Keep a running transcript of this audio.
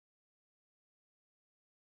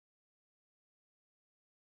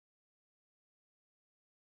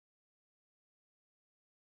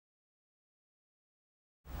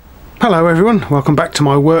Hello everyone, welcome back to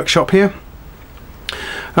my workshop here.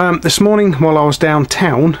 This morning while I was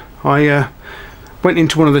downtown I went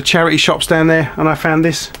into one of the charity shops down there and I found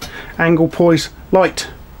this Anglepoise light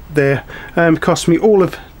there. It cost me all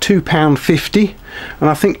of £2.50, and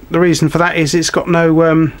I think the reason for that is it's got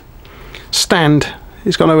no stand.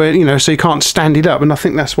 It's got no, you know, so you can't stand it up, and I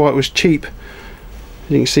think that's why it was cheap. As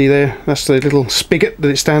you can see there, that's the little spigot that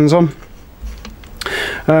it stands on.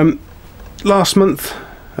 Last month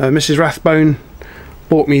Mrs. Rathbone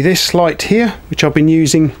bought me this light here, which I've been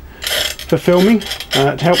using for filming,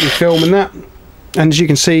 to help me film and that. And as you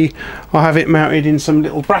can see, I have it mounted in some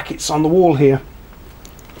little brackets on the wall here.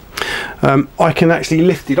 I can actually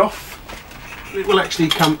lift it off. It will actually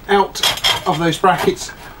come out of those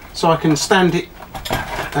brackets, so I can stand it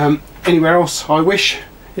anywhere else I wish,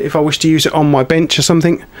 if I wish to use it on my bench or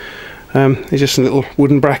something. There's just some little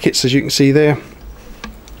wooden brackets, as you can see there.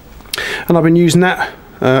 And I've been using that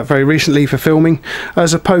very recently for filming,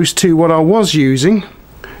 as opposed to what I was using,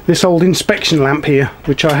 this old inspection lamp here,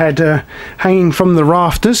 which I had hanging from the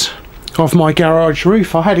rafters of my garage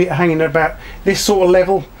roof. I had it hanging at about this sort of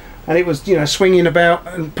level, and it was, you know, swinging about,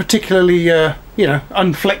 and particularly you know,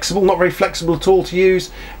 unflexible, not very flexible at all to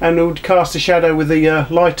use, and it would cast a shadow with the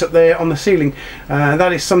light up there on the ceiling.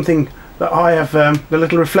 That is something that I have. The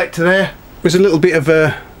little reflector there was a little bit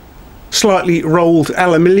of slightly rolled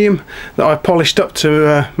aluminium that I polished up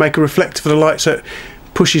to make a reflector for the light, so it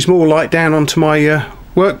pushes more light down onto my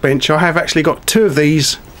workbench. I have actually got two of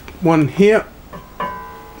these, one here,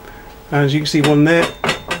 as you can see, one there,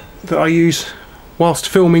 that I use whilst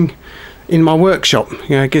filming in my workshop.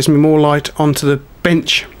 You know, it gives me more light onto the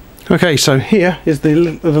bench. Okay, so here is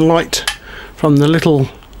the light from the little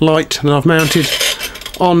light that I've mounted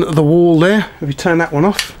on the wall there. If you turn that one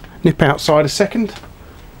off, nip outside a second,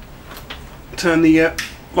 turn the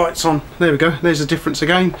lights on. There we go, there's the difference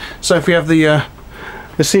again. So if we have the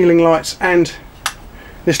ceiling lights and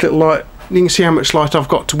this little light, you can see how much light I've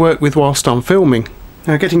got to work with whilst I'm filming.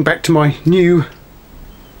 Now, getting back to my new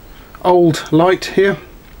old light here,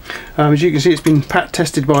 as you can see, it's been pat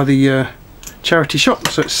tested by the charity shop,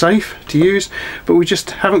 so it's safe to use, but we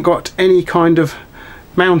just haven't got any kind of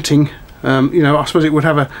mounting. You know, I suppose it would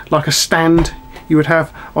have like a stand you would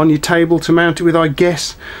have on your table to mount it with, I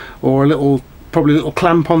guess, or a little, probably a little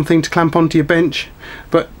clamp on thing to clamp onto your bench,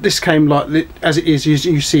 but this came like as it is,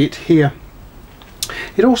 you see it here.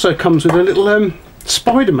 It also comes with a little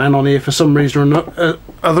Spiderman on here for some reason or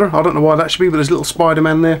other. I don't know why that should be, but there's a little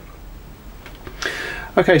Spiderman there.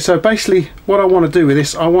 Okay, so basically what I want to do with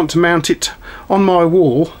this, I want to mount it on my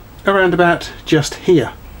wall around about just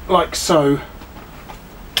here, like so,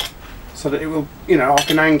 so that it will, you know, I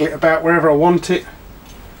can angle it about wherever I want it.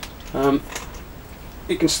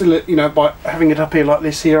 It can still, you know, by having it up here like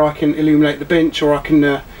this here, I can illuminate the bench, or I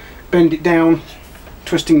can bend it down,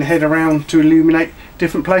 twisting the head around to illuminate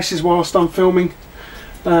different places whilst I'm filming.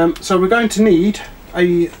 So we're going to need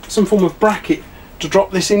some form of bracket to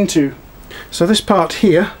drop this into. So this part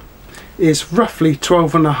here is roughly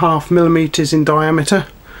 12.5mm in diameter,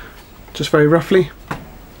 just very roughly.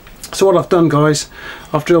 So what I've done, guys,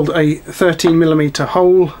 I've drilled a 13mm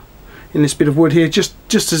hole in this bit of wood here, just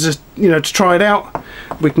as a, you know, to try it out.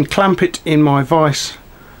 We can clamp it in my vise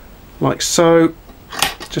like so,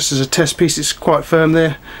 just as a test piece. It's quite firm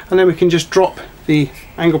there, and then we can just drop the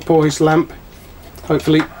Anglepoise lamp,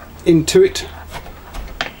 hopefully, into it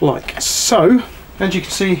like so. As you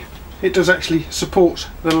can see, it does actually support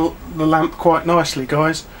the lamp quite nicely,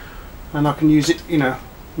 guys, and I can use it, you know,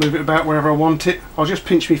 move it about wherever I want it. I'll just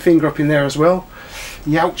pinch my finger up in there as well.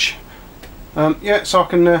 Youch. Yeah, so I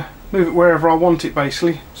can move it wherever I want it,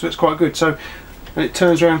 basically, so it's quite good. So, and it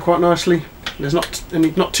turns around quite nicely. There's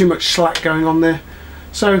not too much slack going on there.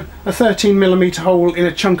 So a 13mm hole in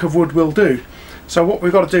a chunk of wood will do. So what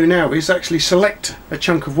we've got to do now is actually select a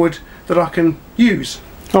chunk of wood that I can use.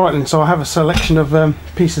 Alright then, so I have a selection of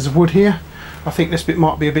pieces of wood here. I think this bit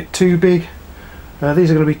might be a bit too big.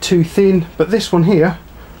 These are going to be too thin, but this one here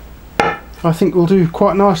I think will do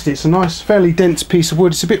quite nicely. It's a nice, fairly dense piece of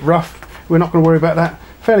wood. It's a bit rough, we're not going to worry about that.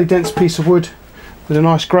 Fairly dense piece of wood with a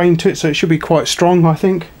nice grain to it, so it should be quite strong, I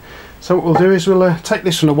think. So what we'll do is we'll take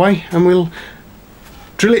this one away and we'll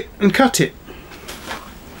drill it and cut it.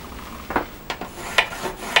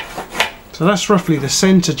 So that's roughly the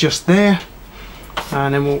centre just there,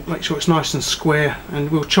 and then we'll make sure it's nice and square, and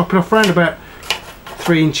we'll chop it off around about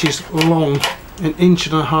 3 inches long. 1.5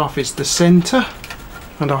 inches is the centre,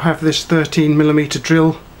 and I'll have this 13mm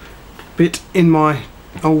drill bit in my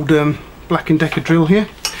old Black & Decker drill here.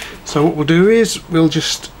 So what we'll do is we'll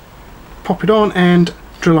just pop it on and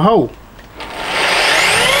drill a hole.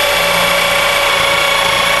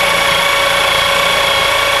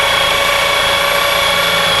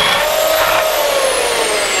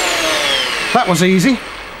 that was easy.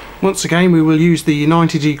 Once again we will use the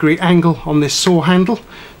 90-degree angle on this saw handle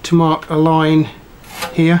to mark a line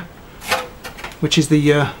here, which is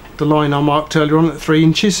the line I marked earlier on at 3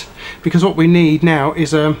 inches, because what we need now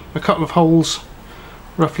is a couple of holes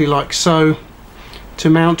roughly like so to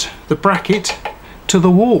mount the bracket to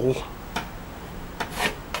the wall,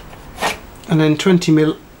 and then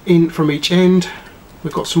 20mm in from each end.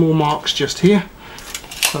 We've got some more marks just here,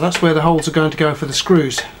 so that's where the holes are going to go for the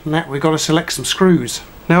screws. Now we've got to select some screws.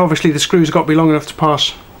 Now obviously the screws have got to be long enough to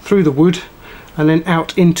pass through the wood and then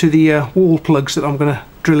out into the wall plugs that I'm going to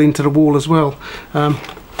drill into the wall as well.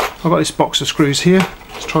 I've got this box of screws here.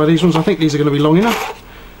 Let's try these ones. I think these are going to be long enough.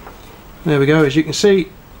 There we go. As you can see,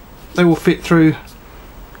 they will fit through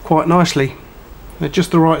quite nicely. They're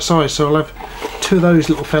just the right size, so I'll have 2 of those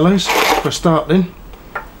little fellows for a start then.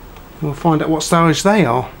 We'll find out what size they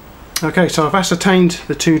are. Okay, so I've ascertained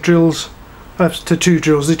the 2 drills.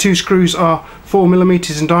 The 2 screws are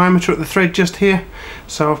 4mm in diameter at the thread just here.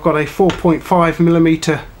 So I've got a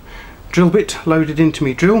 4.5mm drill bit loaded into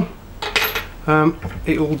my drill.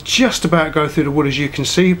 It will just about go through the wood, as you can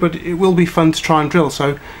see, but it will be fun to try and drill,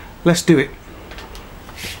 so let's do it.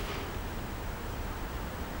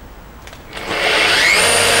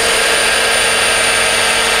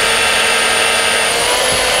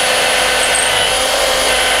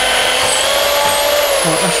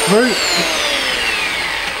 Right, that's through.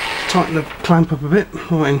 Tighten the clamp up a bit.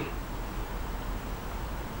 Right in.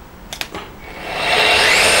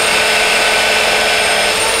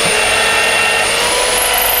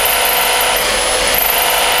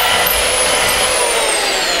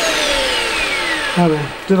 Now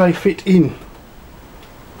then, do they fit in?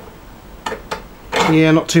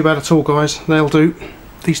 Yeah, not too bad at all, guys. They'll do.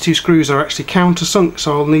 These 2 screws are actually countersunk,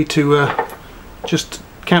 so I'll need to just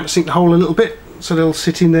countersink the hole a little bit so they'll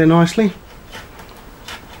sit in there nicely.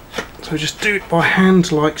 So just do it by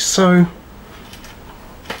hand like so.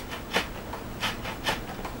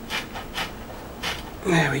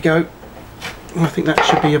 There we go. I think that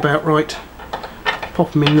should be about right.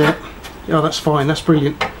 Pop them in there. Oh, that's fine. That's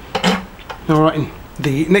brilliant. Alright,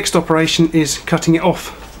 the next operation is cutting it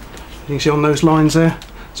off. You can see on those lines there.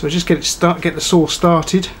 So just get the saw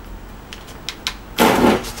started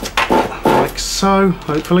like so,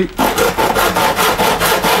 hopefully.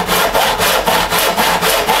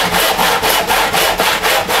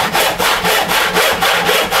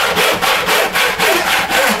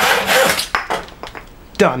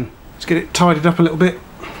 Done. Let's get it tidied up a little bit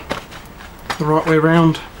the right way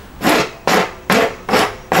around.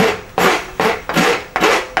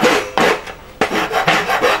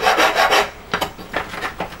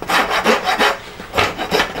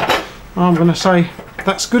 I'm going to say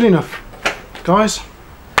that's good enough, guys.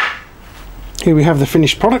 Here we have the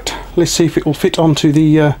finished product. Let's see if it will fit onto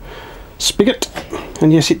the spigot,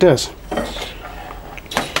 and yes it does.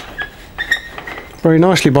 Very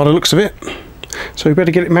nicely by the looks of it. So we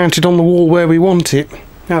better get it mounted on the wall where we want it.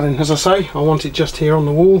 Now then, as I say, I want it just here on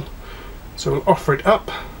the wall, so we'll offer it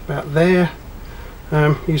up about there.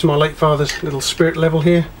 Use my late father's little spirit level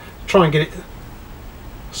here. Try and get it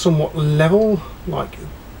somewhat level, like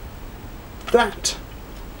that.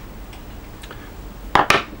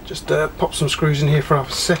 Just pop some screws in here for a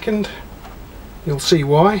second. You'll see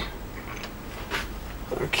why.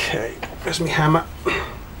 Okay, there's my hammer.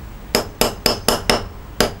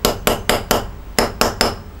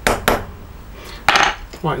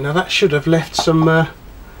 Right, now that should have left some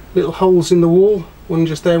little holes in the wall. One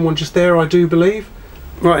just there and one just there, I do believe.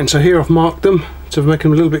 Right, and so here I've marked them to make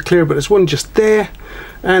them a little bit clearer, but there's one just there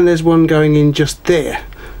and there's one going in just there.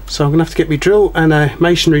 So I'm going to have to get my drill and a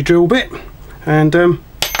masonry drill bit and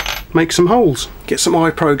make some holes. Get some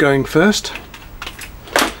iPro going first.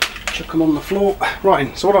 Chuck them on the floor.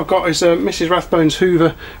 Right, so what I've got is Mrs. Rathbone's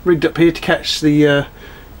Hoover rigged up here to catch the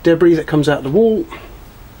debris that comes out the wall.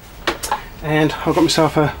 And I've got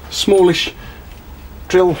myself a smallish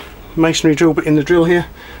drill, masonry drill bit in the drill here.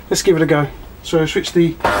 Let's give it a go. So switch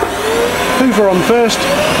the Hoover on first.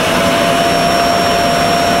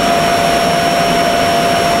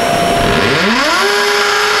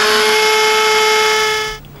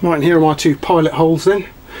 Right, and here are my 2 pilot holes then.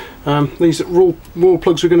 These wall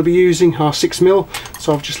plugs we're going to be using are 6mm,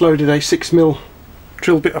 so I've just loaded a 6mm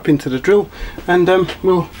drill bit up into the drill, and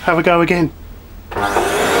we'll have a go again.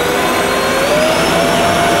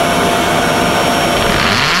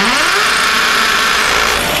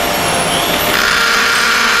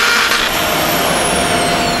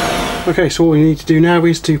 Okay, so all we need to do now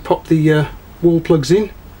is to pop the wall plugs in.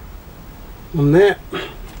 One there,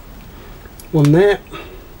 one there.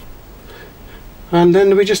 And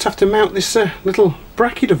then we just have to mount this little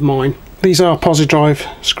bracket of mine. these are Posi-Drive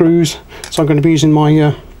screws, so I'm going to be using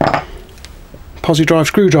my Posi-Drive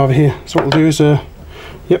screwdriver here. So what we'll do is,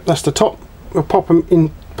 yep, that's the top. We'll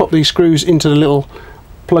pop these screws into the little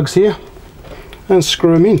plugs here and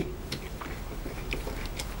screw them in.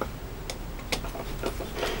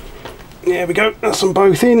 There we go, that's them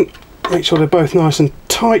both in. Make sure they're both nice and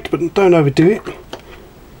tight, but don't overdo it.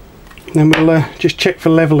 Then we'll just check for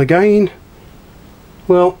level again.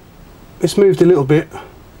 Well, it's moved a little bit.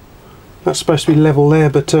 That's supposed to be level there,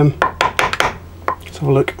 but let's have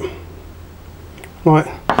a look. Right,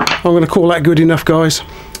 I'm going to call that good enough, guys.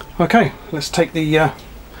 Okay, let's take the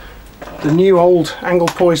new old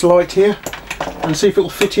Anglepoise light here and see if it will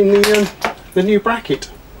fit in the new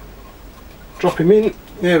bracket. Drop him in.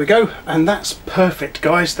 There we go, and that's perfect,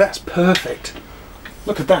 guys. That's perfect.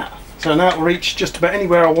 Look at that. So now it'll reach just about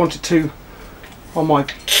anywhere I want it to on my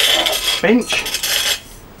bench.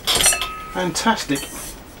 Fantastic.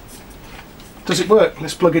 Does it work?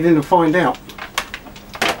 Let's plug it in and find out.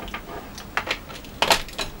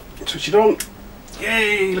 Switch it on.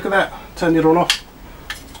 Yay, look at that. Turn the other one off.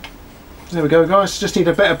 There we go, guys. Just need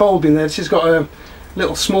a better bulb in there. This has got a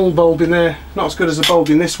little small bulb in there, not as good as the bulb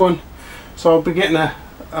in this one. So I'll be getting a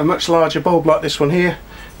much larger bulb like this one here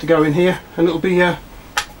to go in here, and it'll be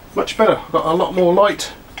much better. I've got a lot more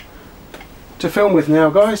light to film with now,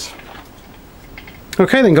 guys.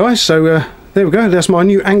 Okay then, guys, so there we go. That's my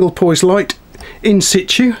new Anglepoise light in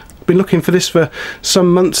situ. Been looking for this for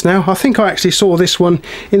some months now. I think I actually saw this one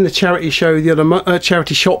in the charity show the other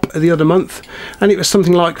charity shop the other month, and it was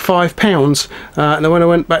something like £5. And then when I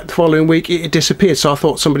went back the following week, it had disappeared. So I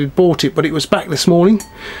thought somebody had bought it, but it was back this morning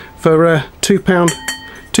for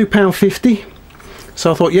 £2.50.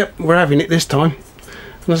 So I thought, yep, we're having it this time.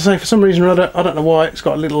 And as I say, for some reason or other, I don't know why, it's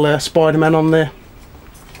got a little Spiderman on there,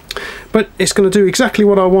 but it's going to do exactly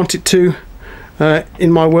what I want it to.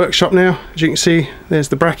 In my workshop now. As you can see, there's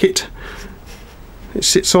the bracket it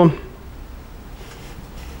sits on.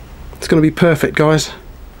 It's going to be perfect, guys.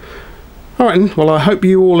 Alright then, well, I hope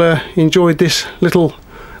you all enjoyed this little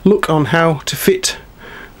look on how to fit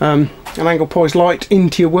an Anglepoise light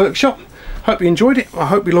into your workshop. Hope you enjoyed it. I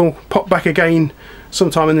hope you'll all pop back again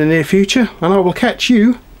sometime in the near future, and I will catch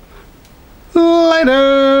you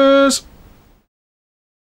later.